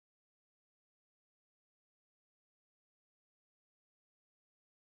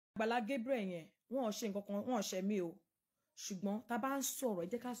Agbala Gabriel yẹn wọ́n ṣe nǹkan kan wọ́n ṣe mí o ṣùgbọ́n tá bá ń sọ̀rọ̀ ẹ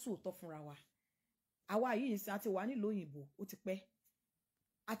jẹ́ ká sòótọ́ fúnra wa àwa yìí ṣe àti wà nílùú òyìnbó ó ti pẹ́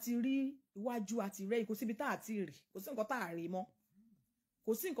àti rí iwájú àti rẹ́ kò síbi tá àti rí kò sí nǹkan tá a rí mọ́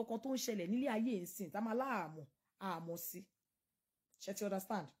kò sí nǹkan kan tó ń ṣẹlẹ̀ nílé ayé ìsìn tá máa láàmú àmọ́ sí ṣé ti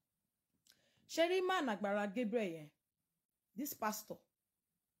understand ṣé rí man Agbala Gabriel yẹn this pastor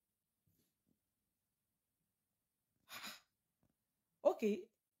okay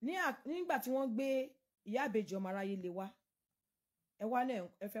nígbà tí wọ́n gbé ìyá àbèjì ọmọ aráyé lé wá ẹ wá lẹ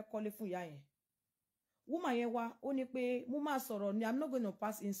ẹ fẹ́ kọ́lé fún ìyá yẹn woman yẹn wá ó ní pé mo máa sọ̀rọ̀ ni I'm not going to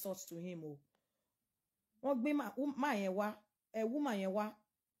pass insults to him o wọ́n gbé ma yẹn wá woman yẹn wá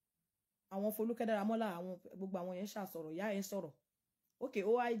àwọn Folúkẹ́ Dáramọ́lá àwọn gbogbo àwọn yẹn ṣá sọ̀rọ̀ ìyá yẹn sọ̀rọ̀ okay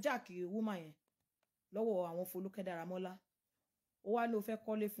ó hijack woman yẹn lọ́wọ́ àwọn Folúkẹ́ Dáramọ́lá ó wá ló fẹ́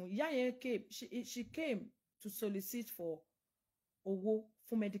kọ́lé fún ìyá yẹn she came to solicit for owó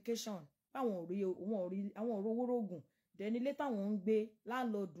fún medication báwọn ò rí àwọn owó rògùn dẹni ilé táwọn ń gbé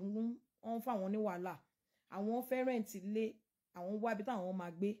landlord wọ́n fáwọn ní wàhálà àwọn fẹ́ rent ilé àwọn wá bí táwọn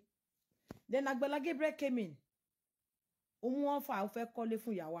máa gbé then Agbala Gabriel came in òun wọ́n fà ó fẹ́ kọ́lé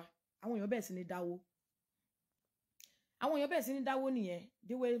fún ìyá wa àwọn èèyàn bẹ̀rẹ̀ sí ní dáwó nìyẹn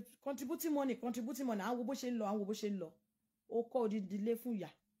they were contributing money àwọn wo bó ṣe ń lọ ó kọ́ odidi ilé fún ìyá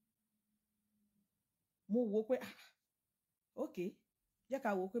mo wò pé okay jẹ́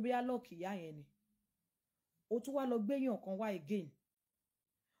ká wò pé bí alọ́ọ̀kì ìyá yẹn ni ó tún wá lọ gbéyàn kan wá again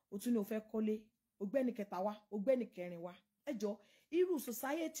ó tún ní ó fẹ́ kọ́lé ògbẹ́ni kẹta wá ògbẹ́ni kẹrin wá ẹjọ́ irú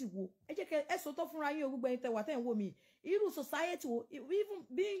society wo ẹ jẹ́ kẹ́ ẹ sọtọ́ fúnra yín o gbogbo ẹ̀yin tẹ́ wà tẹ́ ń wò mí irú society wo even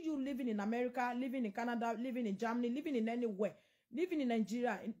being you living in America living in Canada living in Germany living in anywhere living in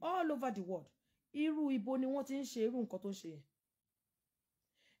Nigeria in all over the world irú ibo ni wọ́n ti ń ṣe irú nǹkan tó ń ṣe yẹn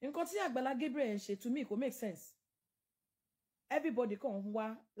nǹkan tí Agbala Gabriel ń ṣe to me kò make sense everybody kàn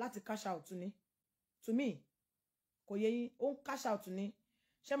wá láti cash out ni to me kò yé yín ó ń cash out ni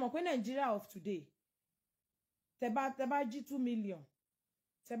ṣé mọ̀ pé Nigeria of today tẹ́ bá jí 2 million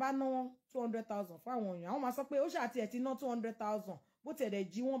tẹ́ bá ná 200,000 fún àwọn èèyàn àwọn máa sọ pé ó ṣáà tiẹ̀ ti ná 200,000 bó tiẹ̀ dẹ̀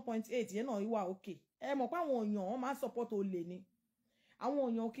jí 1.8 yẹn náà wà okay ẹ mọ̀ pé àwọn èèyàn wọ́n máa support olè ni àwọn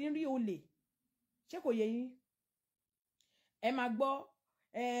èèyàn kì í rí olè ṣé kò yé yín ẹ máa gbọ́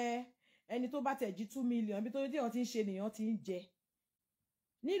ẹni tó bá tẹ̀ jí 2 million ibi tó dé wọ́n ti ń ṣe nìyàn ti ń jẹ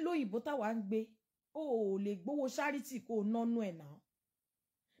nílùú òyìnbó táwa ń gbé ó lè gbowó charity kó nánú ẹ̀ náà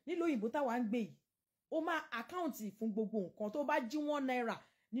nílùú òyìnbó táwa ń gbé yìí ó máa àkáǹtì fún gbogbo nǹkan tó bá jí 1 naira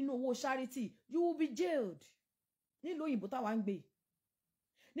nínú owó charity you will be jailed nílùú òyìnbó táwa ń gbé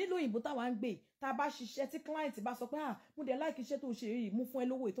nílùú òyìnbó táwa ń gbé tá bá ṣiṣẹ́ tí client bá sọ pé mo dẹ̀ like iṣẹ́ tó ṣe yìí mú fún ẹ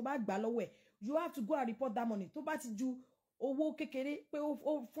lówó tó bá gbà lọ́wọ́ ẹ̀ you have to go and report that money tó bá ti ju owó kékeré pé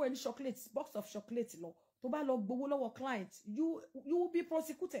ó fún ẹ ní chocolate box of chocolate lọ tó bá lọ gbowó lọ́wọ́ client you will be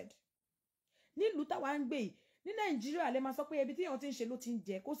prosecuted nílùú táwa ń gbé ní Nàìjíríà lè máa sọ pé ẹbí tí èèyàn ti ń ṣe ló ti ń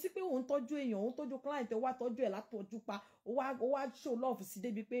jẹ kò sí pé òun tọ́jú èèyàn òun tọ́jú client ó wá tọ́jú ẹ̀ látọjú pa ó wá show love sí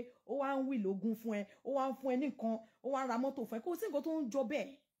débi pé ó wá ń wí lógún fún ẹ ó wá ń fún ẹ nìkan ó wá ń ra mọ́tò fún ẹ kò sí nǹkan tó ń jọ bẹ́ẹ̀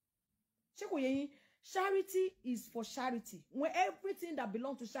ṣé kò yé yín charity is for charity when everything that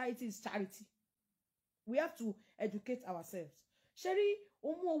belongs to charity is charity we have to educate ourselves ṣé rí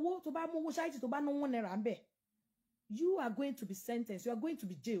o mú owó tó bá mú owó charity tó bá ná 1 naira ń bẹ̀ you are going to be sentenced you are going to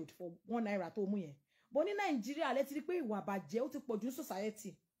be jailed for 1 naira tó mú yẹn but ní Nàìjíríà lẹ ti rí pé ìwà ìbàjẹ́ ó ti pọ̀ jù ní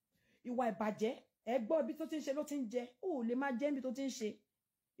society ìwà ìbàjẹ́ ẹ gbọ́ ibi tó ti ń ṣe ló ti ń jẹ ó lè máa jẹ ibi tó ti ń ṣe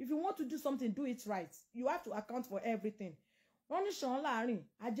if you want to do something do it right you have to account for everything wọ́n ní ṣàn láàrin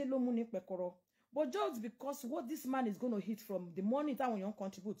ajé ló mú ní pẹ̀kọ̀rọ̀ but just because what this man is going to hit from the money táwọn èèyàn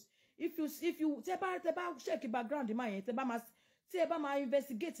contribute if you tẹ́ bá check background máa yẹn tí ẹ bá máa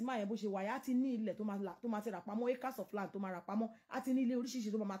investigate máa yẹn bó ṣe wà yá ti ní ilẹ̀ tó máa ti rà pamọ́ acres of land tó máa rà pamọ́ àti ní ilé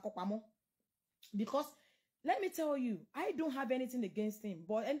oríṣiríṣi tó máa kọ́ pamọ́ because let me tell you I don't have anything against him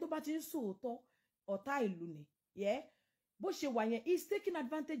but ẹni tó bá ti ń sòótọ́ ọ̀tá ìlú ni yeah bó ṣe wà yẹn he's taking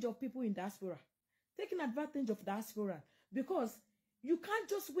advantage of people in diaspora taking advantage of diaspora because you can't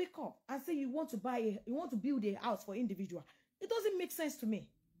just wake up and say you want to build a house for individual it doesn't make sense to me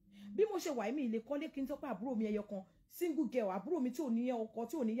bí mo ṣe wà mí ilé kọ́lé kí n tó pé àbúrò mi ẹyọ kan single girl àbúrò mi tí ò ní ọkọ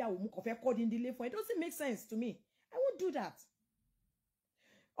tí ò ní yàwó mú kò fẹ́ kọ́ díndínlé fún it doesn't make sense to me I won't do that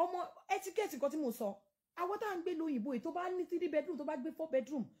ọmọ etiquette nǹkan tí mo sọ àwọn tá ń gbé lóyìnbó tó bá ní 3 bedroom tó bá gbé 4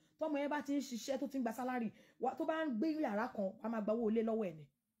 bedroom tọmọ yẹn bá ti ń ṣiṣẹ́ tó ti ń gba salary tó bá ń gbé yàrá kan wá máa gba owó ilé lọ́wọ́ ẹ̀ ni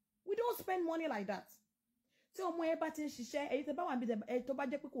we don't spend money like that tí ọmọ yẹn bá ti ń ṣiṣẹ́ èyí tẹ́ bá wà níbi tó bá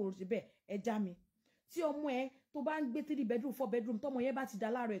jẹ́ pé kò rí bẹ́ẹ̀ ẹ já mi tí ọmọ ẹ tó bá ń gbé 3 bedroom 4 bedroom tọmọ yẹn bá ti dá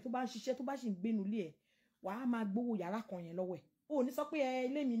láàárọ̀ ẹ̀ tó bá ń ṣiṣẹ́ tó bá sì ń gbénu ilé ẹ̀ wàá máa gbowó yàrá kan yẹn lọ́wọ́ ẹ̀ o ní sọ pé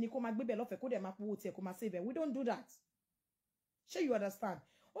ilé mi ni kó máa gbé bẹ̀ lọ́fẹ̀ẹ́ kó dẹ̀ máa powó tiẹ̀ kó máa save ẹ̀ we don't do that ṣé you understand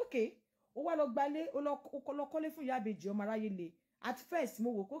okay ó wá lọ gbalé ó lọ kọ́lé fún ìyá ìbejì ọmọ aráyé le at first mo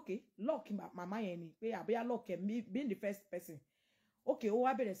wò okay lock mama yẹn ni pé àbíyá lock being the first person okay ó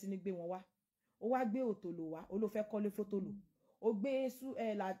wá bẹ̀rẹ̀ sí ní gbé wọn wá ó wá gbé òtòlò wá ó ló fẹ́ kọ́lé fótòlò ó gbé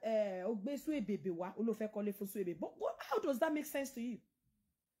sú èbèbè wá ó ló fẹ́ kọ́lé fún sú èbèbè but how does that make sense to you?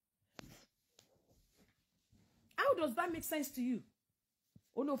 How does that make sense to you?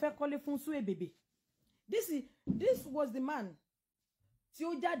 Ó ló fẹ́ kọ́lé fún sú èbèbè. This was the man tí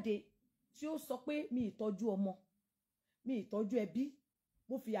ó jáde tí ó sọ pé mi ìtọ́jú ọmọ mi ìtọ́jú ẹbí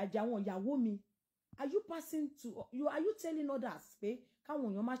mo fi àjà àwọn ìyàwó mi. Are you telling others pé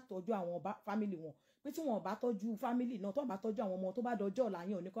káwọn èèyàn má tọ́jú àwọn family wọn pé tí wọn bá tọ́jú family náà tó bá tọ́jú àwọn ọmọ tó bá dọjọ́ ọ̀la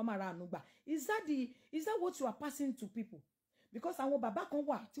yẹn ò ní kó má ra àánú gbà? Is that what you are passing to people? Because àwọn bàbá kan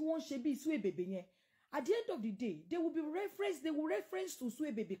wà tí wọ́n ṣe bí sú èbèbè yẹn. At the end of the day, they will reference to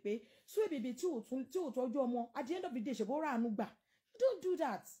Suebebe pé Suebebe tí ò tọ́jú ọmọ. At the end of the day, ṣe bó ra àánú gbà. You don't do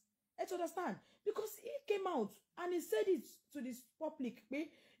that. Let's understand. Because he came out and he said it to this public pé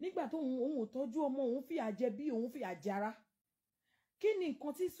nígbà tó òun ò tọ́jú ọmọ òun fìyà jẹ bí òun fìyà jẹ ara. Kí ni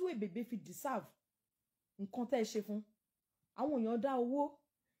nǹkan tí Suebebe fi deserve? Nǹkan tẹ́ ṣe fún. Àwọn èèyàn dá owó.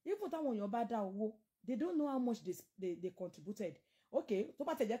 Even táwọn èèyàn bá dá owó, they don't know how much they contributed. Okay, tó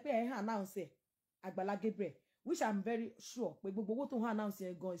bá tẹ̀ jẹ́ pé ẹ̀ announce ẹ̀. Agbala Gabriel, which I'm very sure pé gbogbo owó tó ń announce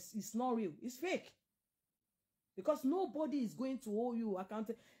yẹn gan is not real, it's fake, because nobody is going to owe you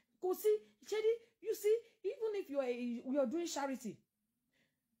account. Kò sí, Shady, you see, even if you're doing charity,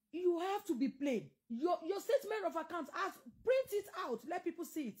 you have to be plain. Your statement of account, print it out, let people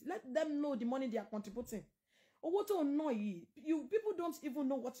see it, let them know the money they are contributing. Owó tó ń ná yìí, people don't even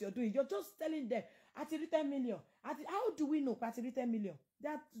know what you're doing. You're just telling them àti rí 10 million. How do we know àti rí 10 million?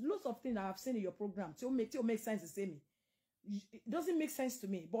 There are lots of things I have seen in your program. It make sense to say me. It doesn't make sense to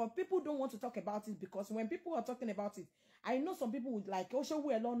me. But people don't want to talk about it because when people are talking about it, I know some people would like, oh, show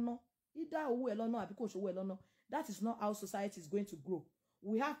no. Either no. That is not how society is going to grow.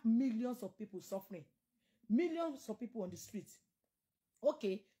 We have millions of people suffering. Millions of people on the streets.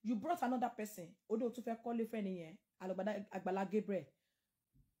 Okay, you brought another person. Odo to fe call friend Agbala Gabriel.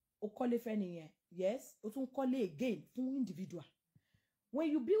 O call friend yes, o tún call again fún individual. When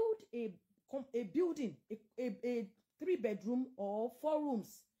you build a building, a 3-bedroom or 4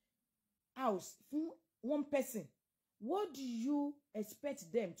 rooms house for one person, what do you expect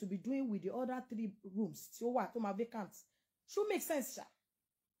them to be doing with the other 3 rooms? So what? To my vacant. Should make sense, sha.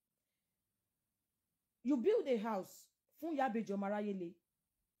 You build a house fún Yabejo Marayele.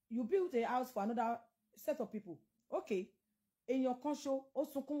 You build a house for another set of people. Okay. In your conscious, o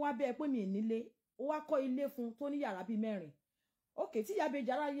sunkún wá bẹ́ẹ̀ pé mi nílé, ó wá kọ́ ilé fún tó ní yàrá bí 4. Okay, tí Yabejo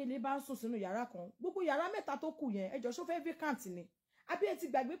Marayele bá ń sùn sínú yàrá kan, gbogbo yàrá 3 tó kù yẹn, ẹ jọ̀ọ́ ṣó fẹ́ vacant ni. Àbí ẹ ti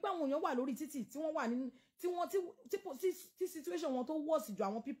gbàgbé pé àwọn èèyàn wà lórí títì tí wọ́n wà ní tí situation wọn tó worse ju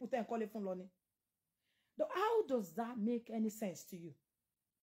àwọn people tẹ́ ń kọ́lé fún lọ ni. How does that make any sense to you?